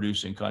oil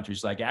producing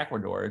countries like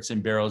Ecuador. It's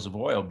in barrels of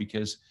oil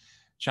because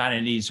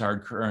China needs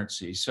hard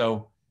currency.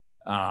 So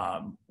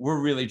we're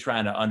really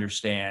trying to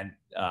understand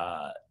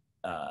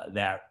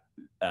that,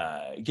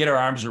 get our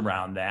arms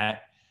around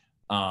that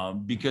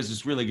because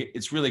it's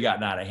really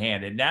gotten out of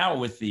hand. And now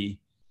with the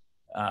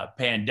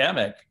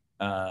pandemic,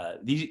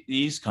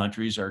 these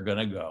countries are going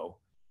to go.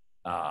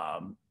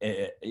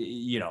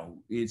 You know,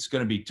 it's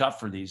going to be tough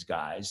for these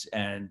guys,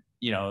 and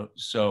you know,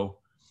 so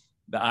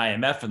the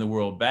IMF and the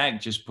World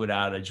Bank just put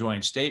out a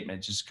joint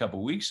statement just a couple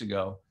of weeks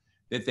ago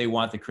that they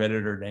want the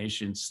creditor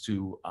nations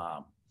to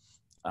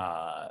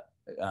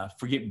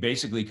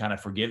basically kind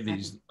of forgive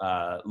these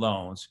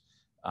loans,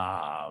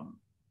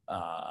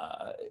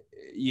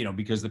 you know,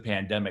 because of the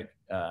pandemic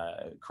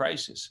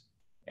crisis.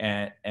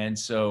 And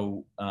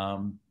so,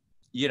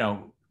 you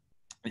know,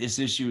 this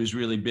issue is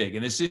really big.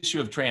 And this issue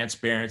of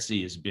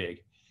transparency is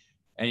big.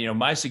 And, you know,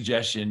 my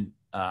suggestion,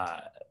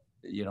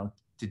 you know,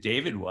 to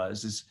David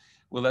is,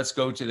 well, let's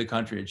go to the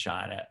country of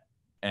China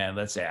and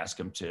let's ask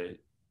them to,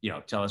 you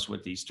know, tell us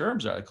what these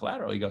terms are, the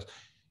collateral. He goes,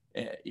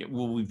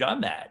 well, we've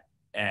done that.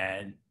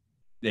 And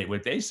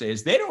what they say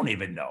is they don't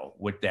even know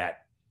what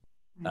that,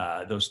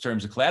 those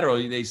terms of collateral.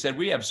 They said,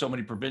 we have so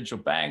many provincial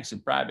banks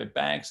and private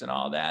banks and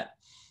all that,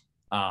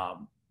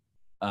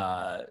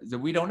 that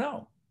we don't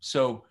know.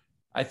 So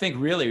I think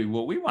really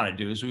what we want to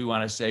do is we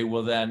want to say,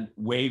 well, then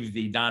waive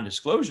the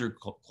non-disclosure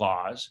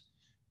clause,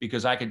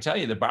 because I can tell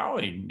you the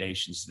borrowing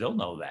nations, they'll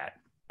know that.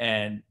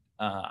 And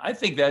I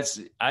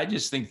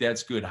just think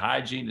that's good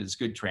hygiene. It's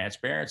good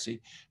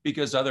transparency,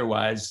 because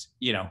otherwise,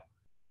 you know,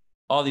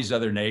 all these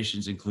other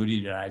nations, including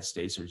the United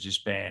States, are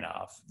just paying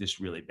off this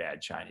really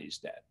bad Chinese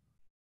debt.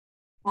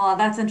 Well,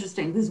 that's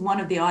interesting, because one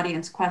of the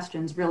audience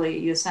questions, really,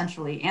 you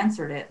essentially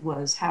answered it,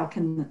 was how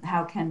can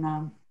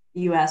the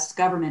U.S.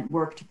 government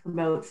work to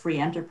promote free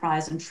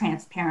enterprise and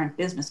transparent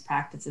business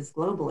practices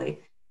globally?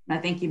 And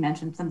I think you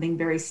mentioned something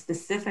very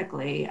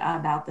specifically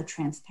about the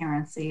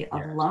transparency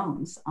of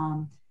loans,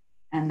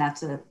 and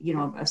that's a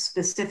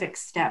specific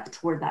step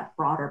toward that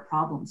broader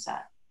problem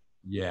set.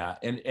 Yeah,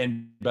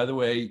 and by the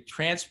way,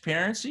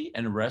 transparency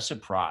and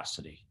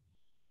reciprocity,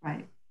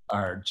 right,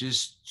 are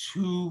just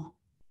two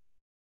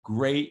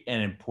great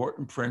and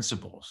important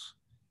principles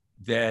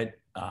that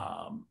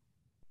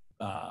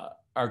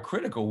are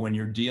critical when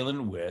you're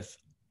dealing with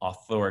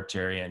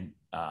authoritarian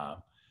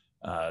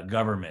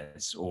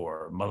governments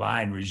or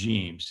malign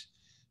regimes.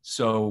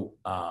 So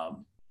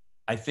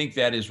I think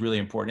that is really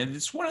important. And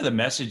it's one of the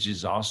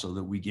messages also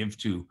that we give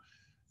to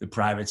the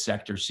private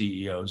sector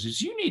CEOs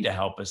is you need to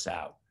help us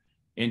out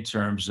in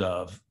terms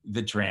of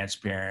the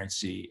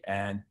transparency.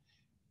 And,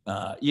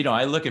 you know,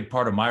 I look at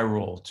part of my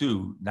role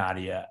too,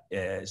 Nadia,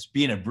 as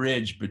being a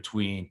bridge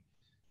between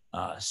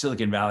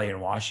Silicon Valley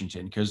and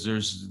Washington, because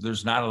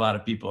there's not a lot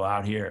of people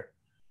out here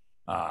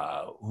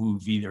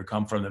who've either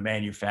come from the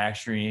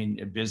manufacturing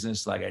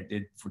business, like I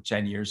did for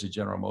 10 years at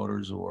General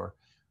Motors, or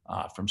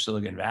from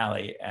Silicon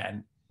Valley.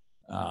 And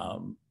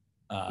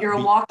you're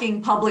a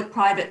walking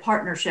public-private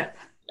partnership.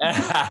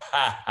 Well,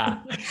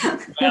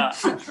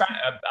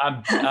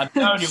 I'm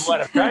telling you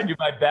what, I'm trying to do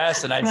my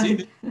best, and I see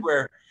this is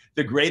where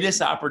the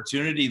greatest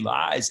opportunity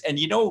lies. And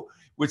you know,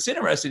 what's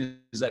interesting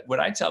is that when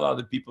I tell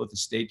other people at the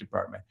State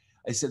Department,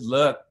 I said,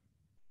 look,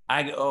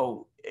 I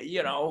go,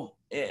 you know,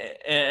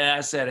 and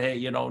I said, hey,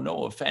 you know,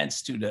 no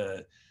offense to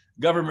the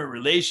government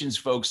relations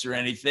folks or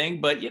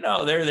anything, but, you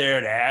know, they're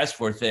there to ask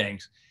for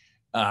things.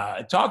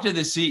 Talk to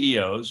the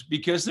CEOs,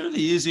 because they're the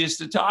easiest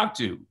to talk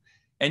to.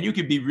 And you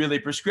can be really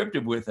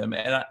prescriptive with them.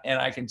 And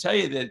I can tell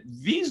you that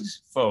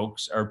these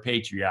folks are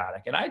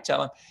patriotic. And I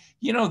tell them,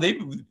 you know, they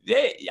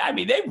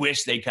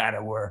wish they kind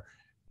of were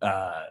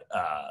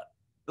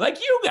like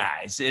you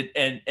guys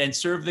and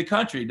serve the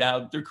country.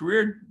 Now, their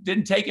career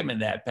didn't take them in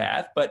that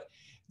path, but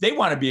they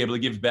want to be able to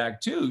give back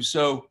too.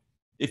 So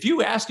if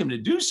you ask them to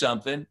do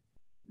something,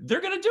 they're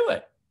going to do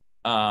it.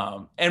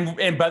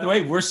 And by the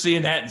way, we're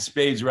seeing that in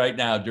spades right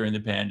now during the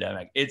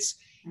pandemic.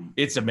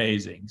 It's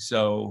amazing.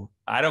 So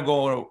I don't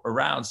go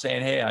around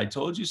saying, hey, I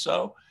told you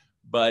so,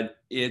 but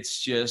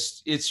it's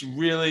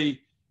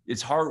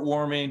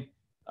heartwarming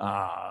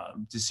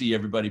to see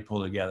everybody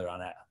pull together on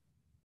that.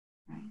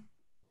 Right.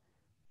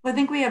 Well, I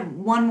think we have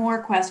one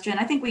more question.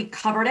 I think we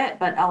covered it,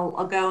 but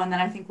I'll go and then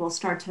I think we'll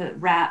start to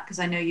wrap because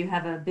I know you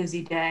have a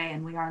busy day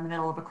and we are in the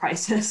middle of a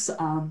crisis.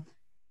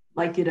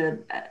 Like you to,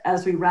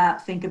 as we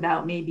wrap, think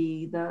about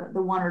maybe the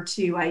one or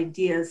two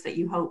ideas that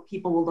you hope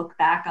people will look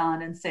back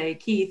on and say,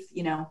 Keith,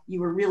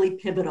 you were really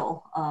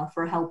pivotal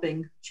for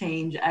helping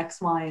change X,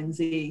 Y, and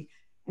Z.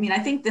 I mean, I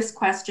think this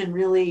question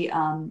really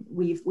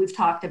we've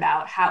talked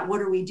about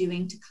what are we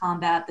doing to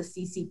combat the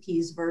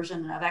CCP's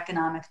version of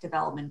economic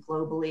development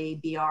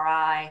globally,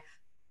 BRI.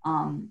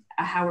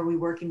 How are we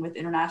working with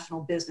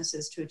international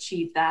businesses to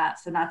achieve that?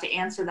 So not to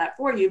answer that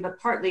for you, but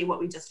partly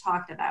what we just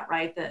talked about,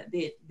 right?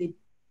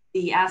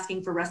 The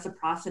asking for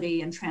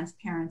reciprocity and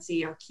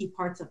transparency are key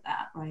parts of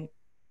that, right?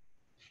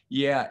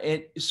 Yeah,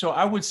 so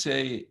I would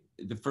say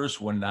the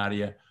first one,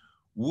 Nadia,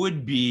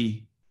 would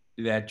be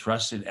that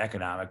trusted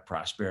economic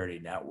prosperity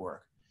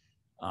network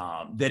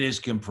that is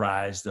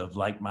comprised of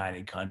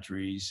like-minded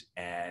countries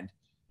and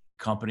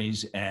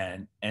companies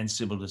and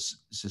civil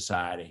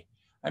society.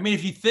 I mean,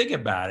 if you think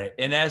about it,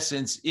 in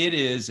essence, it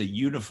is a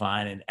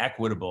unifying and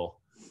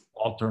equitable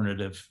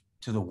alternative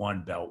to the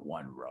One Belt,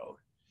 One Road.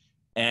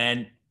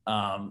 And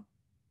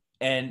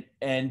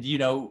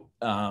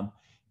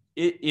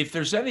if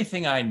there's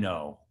anything I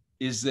know,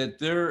 is that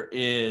there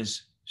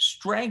is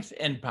strength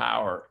and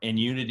power in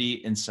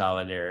unity and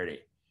solidarity.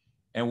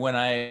 And when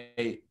I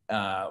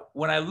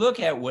look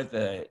at what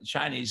the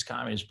Chinese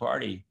Communist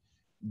Party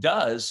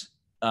does,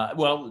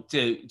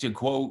 to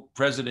quote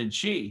President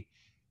Xi,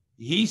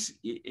 he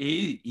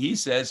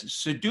says,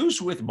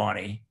 seduce with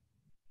money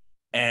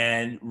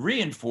and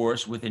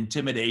reinforce with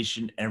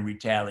intimidation and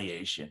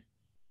retaliation.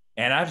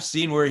 And I've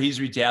seen where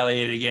he's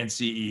retaliated against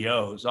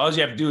CEOs. All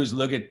you have to do is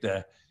look at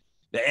the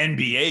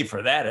NBA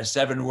for that, a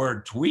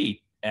 7-word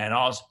tweet. And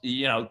also,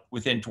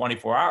 within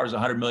 24 hours,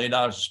 $100 million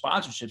of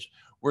sponsorships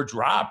were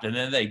dropped. And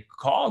then they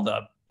called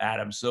up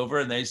Adam Silver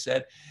and they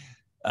said,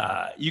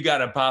 you got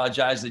to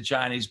apologize to the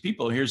Chinese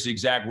people. Here's the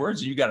exact words.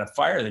 And you got to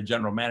fire the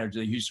general manager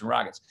of the Houston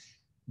Rockets.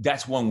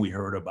 That's one we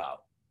heard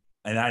about.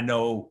 And I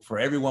know for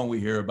everyone we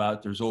hear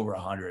about, there's over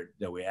 100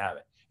 that we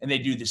haven't. And they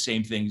do the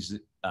same things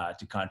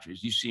to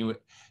countries. You see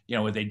what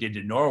they did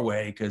to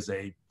Norway because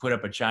they put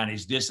up a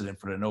Chinese dissident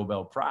for the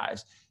Nobel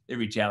Prize. They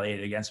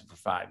retaliated against him for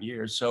 5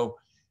 years. So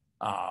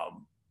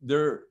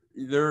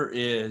there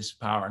is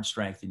power and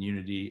strength and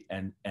unity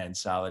and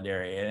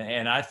solidarity.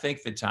 And I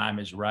think the time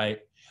is right.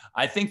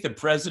 I think the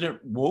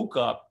president woke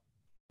up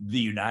the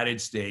United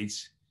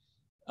States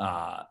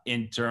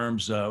in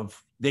terms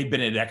of they've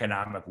been in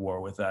economic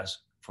war with us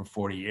for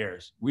 40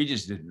 years. We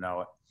just didn't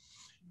know it.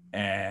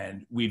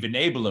 And we've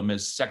enabled them,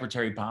 as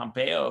Secretary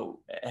Pompeo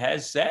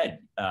has said,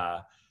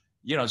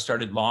 it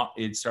started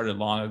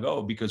long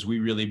ago because we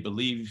really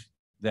believe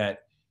that,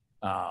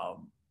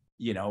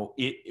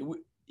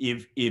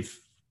 if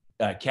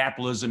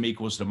capitalism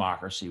equals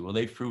democracy, well,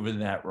 they've proven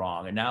that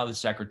wrong. And now the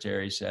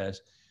secretary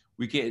says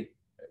we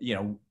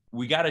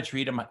got to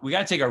treat them. We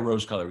got to take our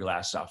rose-colored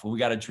glasses off. We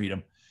got to treat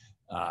them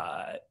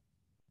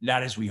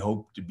not as we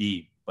hope to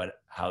be, but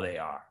how they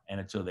are,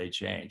 and until they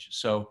change.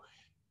 So.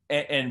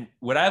 And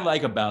what I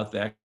like about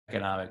the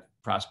Economic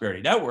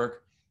Prosperity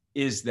Network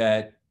is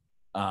that,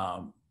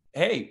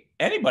 hey,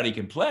 anybody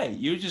can play.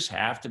 You just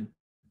have to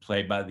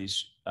play by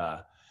these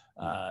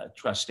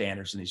trust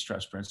standards and these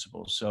trust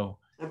principles. So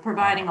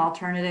providing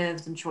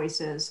alternatives and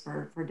choices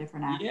for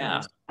different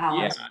actors,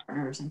 allies,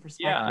 partners, and perspectives.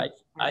 Yeah,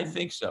 I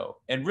think so.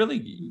 And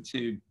really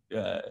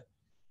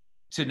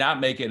to not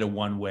make it a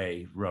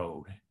one-way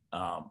road,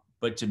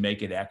 but to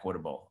make it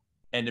equitable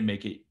and to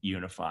make it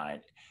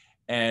unified.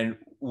 And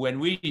when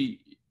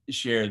we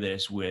share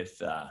this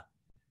with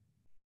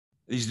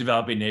these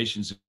developing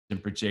nations in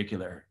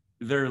particular,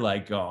 they're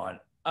like going,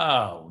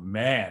 "Oh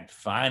man,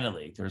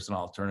 finally, there's an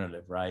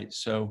alternative, right?"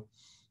 So,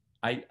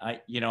 I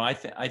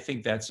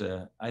think that's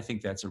a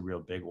real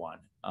big one.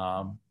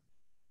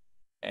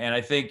 And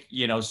I think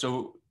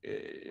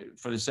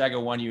for the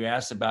second one you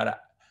asked about,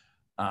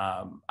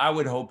 I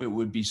would hope it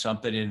would be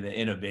something in the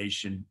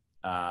innovation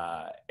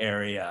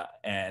area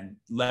and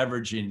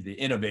leveraging the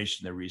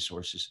innovation, the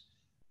resources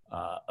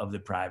of the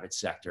private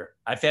sector.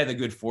 I've had the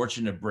good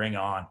fortune to bring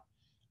on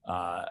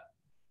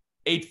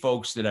 8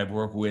 folks that I've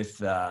worked with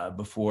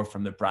before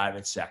from the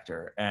private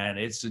sector, and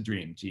it's a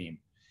dream team.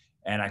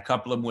 And I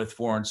couple them with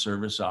foreign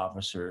service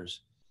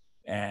officers,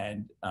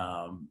 and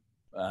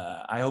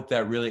I hope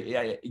that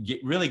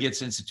really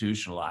gets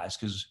institutionalized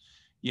because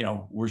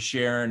we're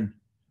sharing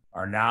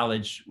our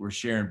knowledge, we're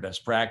sharing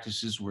best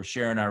practices, we're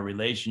sharing our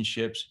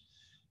relationships.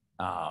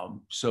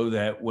 So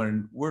that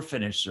when we're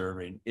finished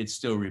serving, it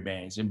still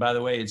remains. And by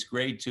the way, it's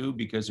great too,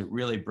 because it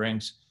really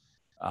brings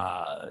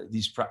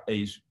these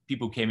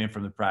people who came in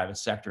from the private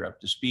sector up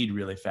to speed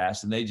really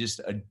fast, and they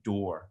just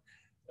adore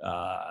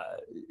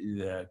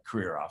the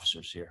career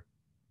officers here.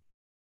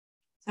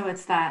 So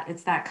it's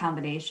that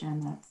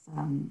combination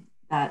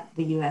that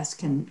the U.S.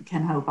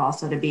 can hope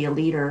also to be a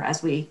leader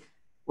as we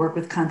work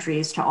with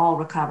countries to all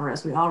recover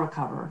as we all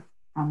recover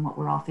from what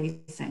we're all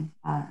facing.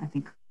 I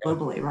think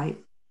globally, right?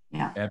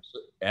 Yeah,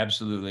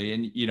 absolutely.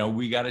 And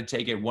we got to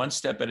take it one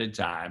step at a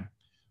time.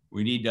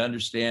 We need to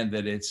understand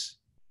that it's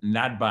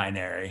not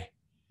binary.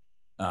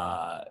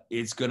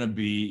 It's going to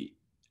be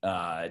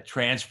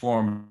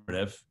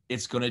transformative.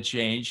 It's going to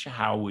change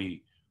how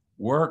we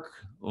work,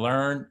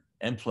 learn,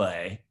 and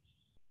play.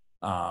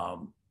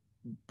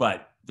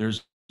 But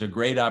there's a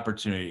great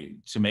opportunity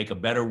to make a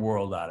better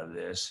world out of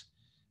this,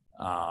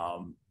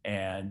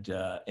 and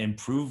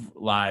improve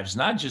lives,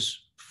 not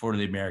just for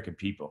the American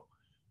people,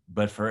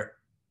 but for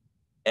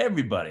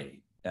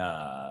everybody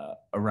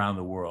around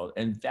the world.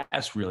 And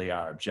that's really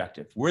our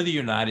objective. We're the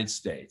United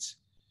States.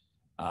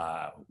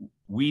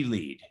 We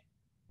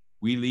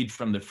lead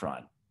from the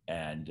front,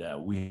 and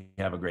we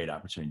have a great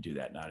opportunity to do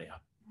that, Nadia.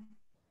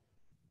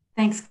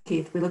 Thanks,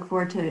 Keith. We look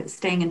forward to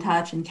staying in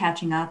touch and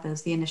catching up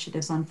as the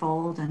initiatives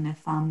unfold. And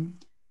if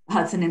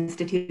Hudson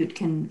Institute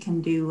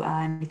can do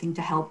anything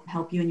to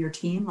help you and your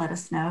team, let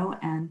us know.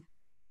 And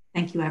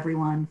thank you,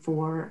 everyone,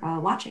 for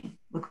watching.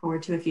 Look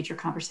forward to a future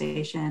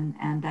conversation,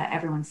 and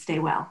everyone stay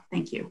well.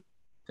 Thank you.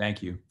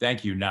 Thank you.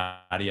 Thank you,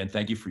 Nadia. And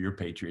thank you for your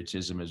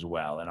patriotism as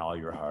well and all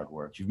your hard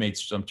work. You've made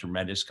some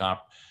tremendous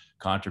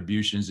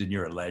contributions, and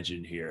you're a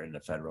legend here in the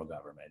federal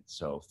government.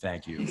 So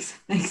thank you.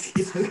 Thanks.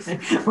 Okay.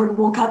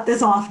 We'll cut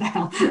this off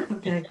now.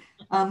 Okay.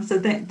 So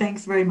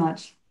thanks very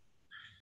much.